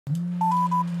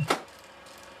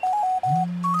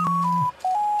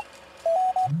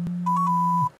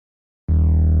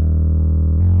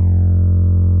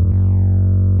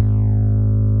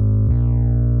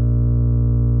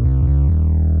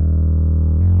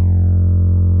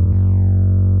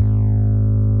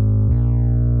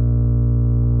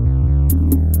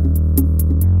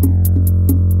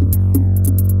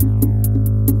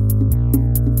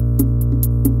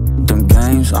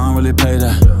play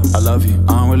that. I love you,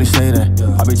 I don't really say that.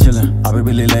 I be chillin', I be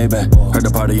really laid back. Heard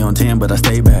the party on 10, but I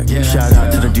stay back. Shout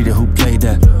out to the DJ who played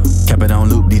that. Kept it on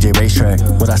loop, DJ racetrack.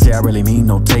 What I say I really mean,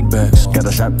 no takebacks. Got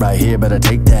a shot right here, better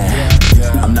take that.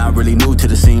 I'm not really new to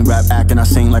the scene, rap acting, I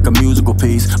sing like a musical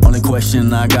piece. Only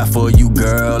question I got for you,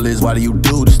 girl, is why do you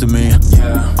do this to me?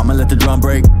 I'ma let the drum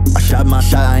break. I shot my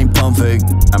shot, I ain't pump fake.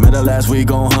 I met her last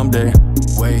week on hump day.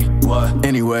 Wait, what?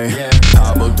 Anyway,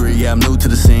 Power 3, yeah, I'm new to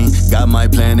the scene. Got my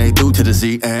plan A through to the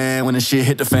Z. And when the shit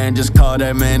hit the fan, just call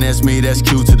that man, that's me, that's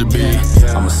Q to the B.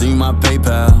 I'ma see my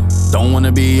PayPal, don't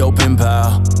wanna be your pen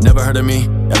pal. Never heard of me,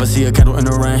 ever see a kettle in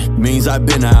the rain? Means I've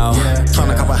been out,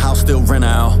 tryna cop a house, still rent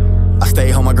out. I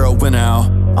stay home, my girl went out.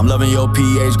 I'm loving your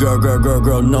PH,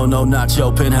 girl, no, not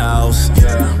your penthouse.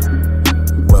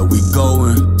 Where we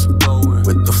going,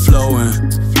 with the flowing,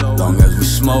 long as we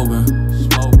smoking.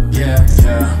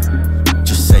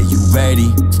 Just say you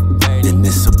ready, then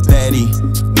it's a Betty.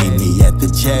 Meet me at the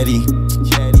Jetty.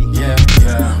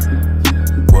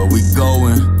 Where we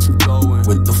going,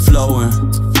 with the flowing,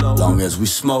 long as we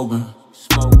smoking.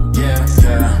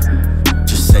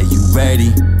 Just say you ready,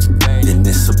 then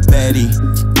it's a Betty.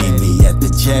 Meet me at the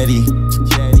Jetty.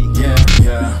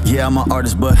 Yeah, I'm an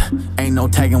artist, but ain't no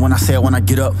tagging when I say it when I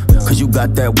get up. Cause you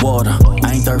got that water.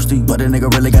 I ain't thirsty, but a nigga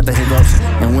really got the hiccups.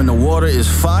 And when the water is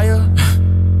fire,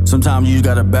 sometimes you just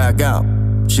gotta back out.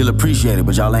 She'll appreciate it,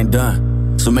 but y'all ain't done.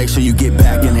 So make sure you get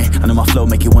back in it. I know my flow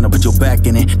make you wanna put your back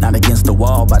in it. Not against the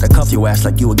wall, about to cuff your ass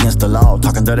like you against the law.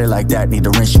 Talking dirty like that, need to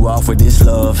rinse you off with this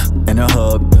love and a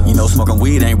hug. You know smoking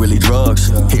weed ain't really drugs.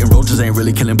 Hitting roaches ain't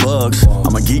really killing bugs.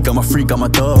 I'm a geek, I'm a freak, I'm a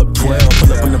thug. 12,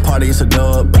 pull up in the party, it's a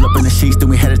dub. Pull up in the sheets, then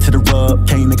we headed to the rub.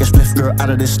 Can't make a spliff girl out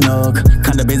of this snug.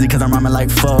 Kinda busy cause I'm rhyming like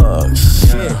fuck.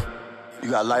 Shit. You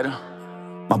got a lighter?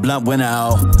 My blunt went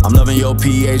out. I'm loving your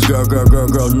PH, girl,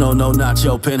 no, not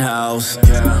your penthouse.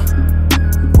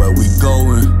 Where we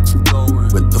going,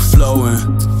 with the flowing,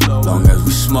 long as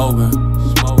we smoking.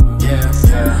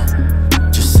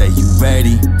 Just say you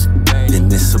ready,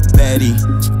 then it's a Betty.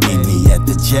 Meet me at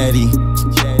the Jetty.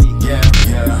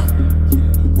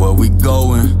 Where we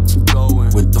going,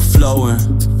 with the flowing,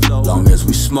 long as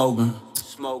we smoking.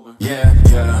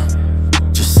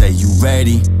 Just say you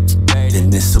ready,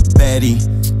 then it's a Betty.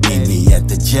 Meet me at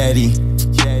the Jetty.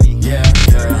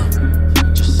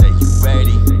 Just say you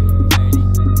ready,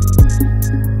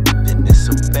 then it's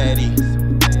a Betty.